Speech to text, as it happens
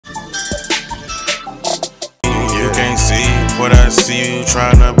can't see what I see. You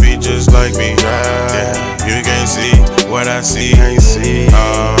tryna be just like me. Yeah, you can't see what I see.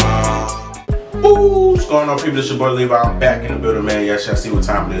 Ooh, what's going on, people? It's your boy Levi. I'm back in the building, man. Yes, y'all see what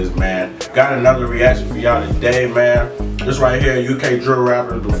time it is, man. Got another reaction for y'all today, man. This right here, UK drill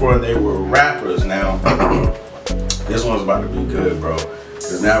rappers before they were rappers. Now, this one's about to be good, bro.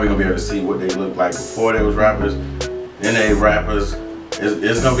 Because now we're gonna be able to see what they looked like before they was rappers, then they rappers.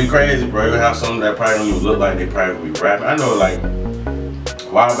 It's gonna be crazy, bro. You're gonna have some that probably don't even look like they probably gonna be rapping. I know, like, a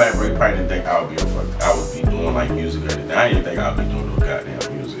while back, bro, you probably didn't think I would be doing like music or anything. I didn't think I would be doing no goddamn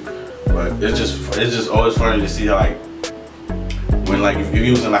music. But it's just always funny to see how, like, when, like, if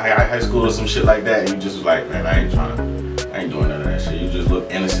you was in like high school or some shit like that, and you just like, man, I ain't doing none of that shit. You just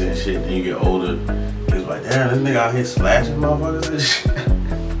look innocent and shit. Then you get older, it's like, damn, this nigga out here slashing motherfuckers and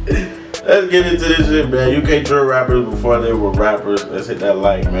shit. Let's get into this shit, man. UK drill rappers before they were rappers. Let's hit that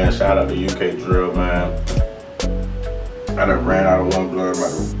like, man. Shout out to UK drill, man. I done ran out of one blunt. I'm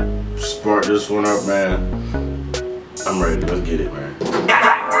about to spark this one up, man. I'm ready. Let's get it, man.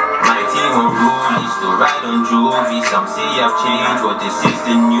 My team on roll, still ride on jewelry. Some say I've changed, but this is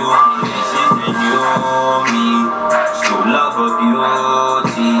the new me. This is the new me. Still love her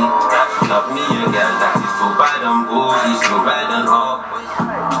beauty. Love me a girl that is still bad and bougie. Still ride on up.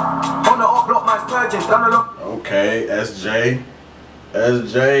 On the up block, my spurgeon. Okay,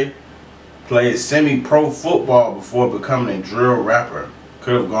 SJ played semi-pro football before becoming a drill rapper.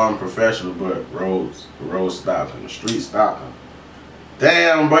 Could have gone professional, but the road stopped him. The street stopped him.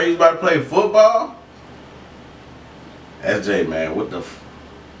 Damn, bro, you about to play football? SJ, man, what the f...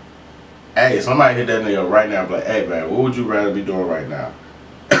 Hey, somebody hit that nigga right now, like, hey, man, what would you rather be doing right now?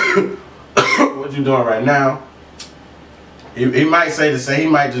 What you doing right now? He might say the same. He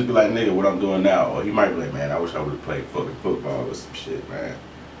might just be like, nigga, what I'm doing now. Or he might be like, man, I wish I would have played fucking football or some shit, man.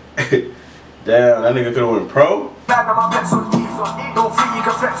 Damn, that nigga could have went pro? I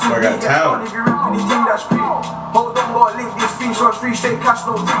got talent.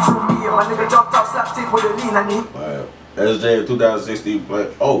 SJ in 2016 played.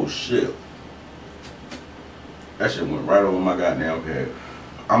 Oh shit. That shit went right over my goddamn head.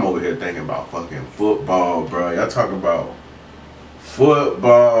 I'm over here thinking about fucking football, bro. Y'all talking about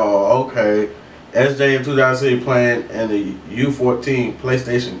football. Okay. SJ in 2016 playing in the U14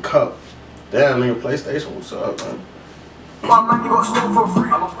 PlayStation Cup. Damn, nigga, PlayStation, what's up, man? My man, you got stole for free.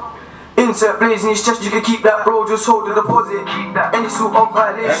 Insert blazing his chest, you can keep that, bro, just hold the deposit. Any sort of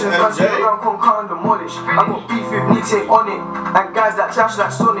violation, guys around can't demolish. I got beef with Nixie on it, and guys that trash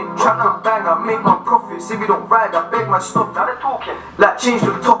like Sonic. Trap and bang, I make my profits. If you don't ride, I beg my stop. Now they're talking. Like, change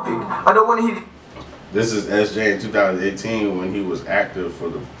the topic. I don't want to hear. This is SJ in 2018 when he was active for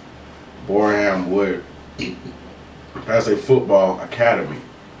the Boreham Wood Football Academy.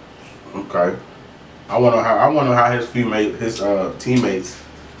 Okay, I wonder how his teammates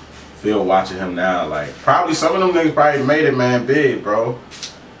feel watching him now. Like, probably some of them niggas probably made it, man, big, bro.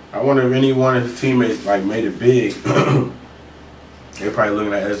 I wonder if any one of his teammates like made it big. They probably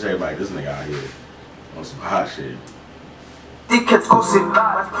looking at SJ like, this nigga out here on some hot shit. Dickheads gossip.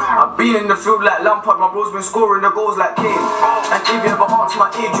 I've been in the field like Lampard, my bro's been scoring the goals like Kane. And if you ever ask my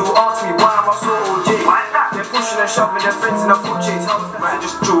age, you ask me why am I so OJ? They're pushing and shoving their friends in a foot chase. Man,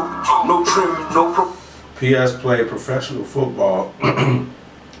 just joke, no trim, no pro. PS played professional football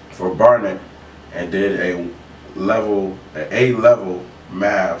for Barnet and did a A-level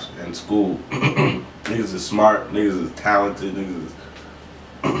maths in school. Niggas is smart, niggas is talented, niggas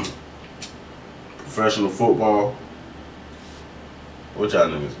is professional football. What y'all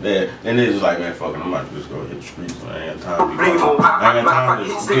niggas? Then niggas like, man, fucking, I'm about to just go hit the streets, man. I ain't got time to be I ain't got time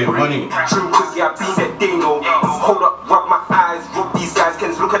to get money. Hold up, rub my eyes, rub these guys,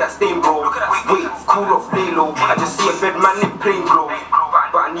 can look at that stain, bro. Wait, cool off, lay low. I just see a bed man in plain, bro.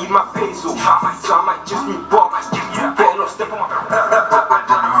 But I need my peso, so I might just be box. Better not step on my.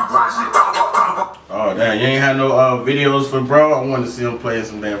 Oh damn, you ain't had no videos for bro. I wanted to see him playing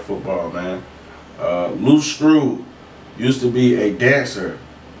some damn football, man. Loose Screw used to be a dancer.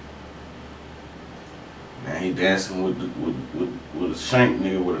 Now he dancing with a shank,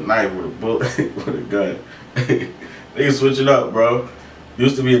 nigga, with a knife, with a bullet, with a gun. Nigga switch it up, bro.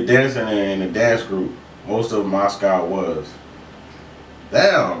 Used to be a dancer in a dance group. Most of Moscow was.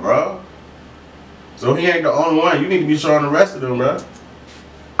 Damn, bro. So he ain't the only one. You need to be showing the rest of them, bro.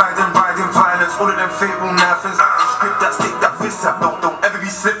 Riding violence, all of them fable nothings. Grip that, stick that fist up. Don't ever be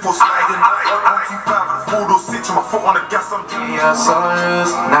slip or sliding. 125 with a 406 and my foot on the gas. I'm doing your sorrows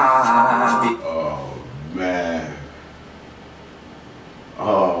now. Oh man.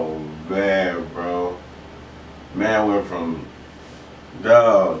 Oh man, bro. Man went from,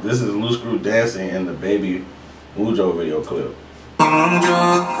 dog, this is Loose Screw dancing in the baby Ujo video clip.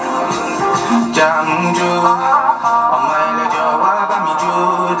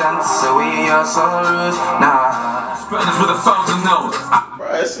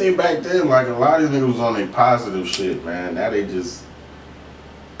 Bro, it seemed back then like a lot of these niggas was on their positive shit, man. Now they just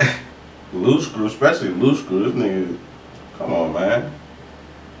loose screw, especially loose screw. This nigga, come on, man.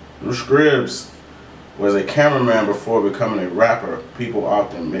 Lou Scribbs was a cameraman before becoming a rapper. People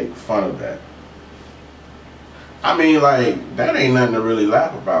often make fun of that. I mean, like, that ain't nothing to really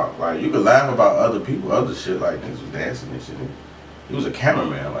laugh about. Like, you could laugh about other people, other shit, like niggas was dancing and shit. He was a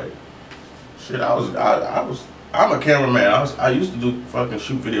cameraman, like, shit. I'm a cameraman. I used to do fucking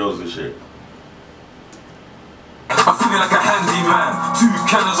shoot videos and shit. I'm feeling like a handyman. 2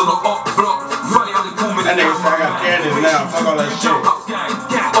 cannons on the up block. Running on the corner. That nigga said I got cannons now. Fuck all that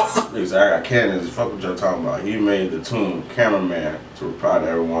shit. Nigga said I got cannons. Fuck what y'all talking about. He made the tune Cameraman to reply to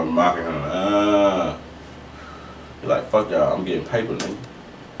everyone mocking him. He like, fuck y'all, I'm getting paper, nigga.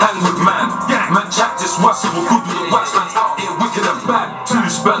 Hang with man, man chat just watch it. We're good with the waxman's out here wicked and bad. 2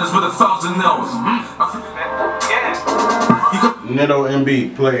 spanners with 1,000 nails. Nitto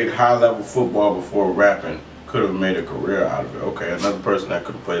MB played high-level football before rapping. Could have made a career out of it. Okay, another person that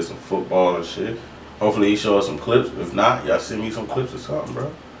could have played some football and shit. Hopefully he show us some clips. If not, y'all send me some clips or something,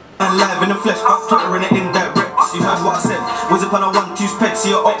 bro. And live in the flesh, fuck Twitter in the indirect. You heard what I said. Was upon a 1-2 spec, see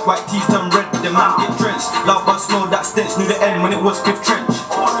your up white teeth turn red. The man get drenched. Loud but smell that stench. Knew the end when it was 5th trench.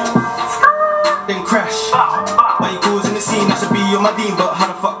 Then crash. Why you goes in the scene? I should be on my dean, but how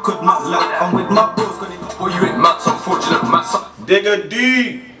the fuck could not? Like I'm with my bros. Boy, you ain't mad, unfortunate mad. Digga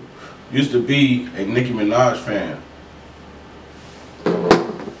D used to be a Nicki Minaj fan.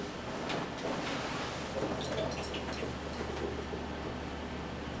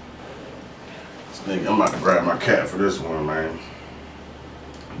 Nigga, I'm about to grab my cat for this one, man.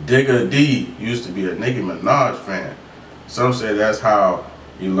 Digga D used to be a Nicki Minaj fan. Some say that's how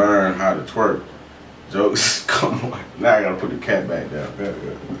you learn how to twerk. Jokes, come on. Now I gotta put the cat back down.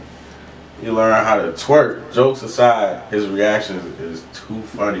 You learn how to twerk. Jokes aside, his reactions is too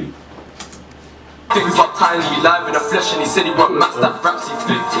funny. Things got time to be live in the flesh, and he said he won't match that raps, he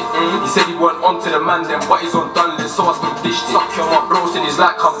flipped it. He said he weren't on to the man then, but he's on done list, so I still dished it. Suck your my bros and he's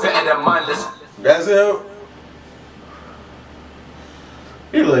like, I'm better than mindless. That's it.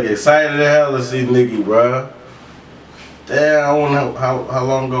 He look excited as hell to see Nicki, bruh. Damn, I wanna know how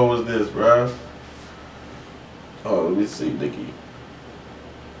long ago was this, bruh? Oh, let me see, Nicki.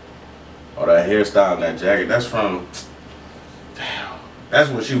 Oh, that hairstyle and that jacket, that's from, damn. That's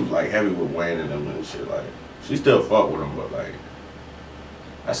when she was like heavy with Wayne and them and shit. Like, she still fuck with him, but like,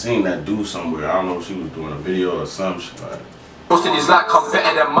 I seen that dude somewhere. I don't know if she was doing a video or some shit. Like, posted he's like, I'm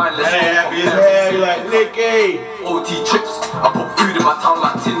better than mindless. that ain't happy as hell. He like, Nicki. OT trips, I put food in my town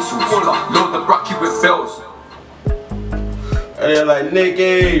like tinsel. Load the bracky with bells. And they're like,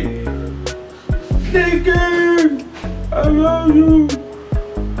 Nicki, Nicki, I love you.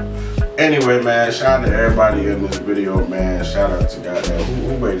 Anyway, man, shout out to everybody in this video, man. Shout out to goddamn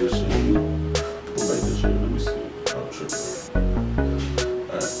who made this shit? Who made this shit? Let me see. Oh, tripping.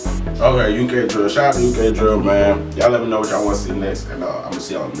 Alright. Okay, UK Drill. Shout out to UK Drill, man. Y'all let me know what y'all want to see next, and I'm gonna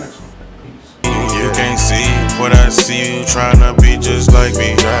see y'all in the next one. Peace. You can't see what I see. You tryna be just like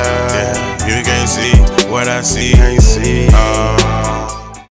me. Yeah, you can't see what I see.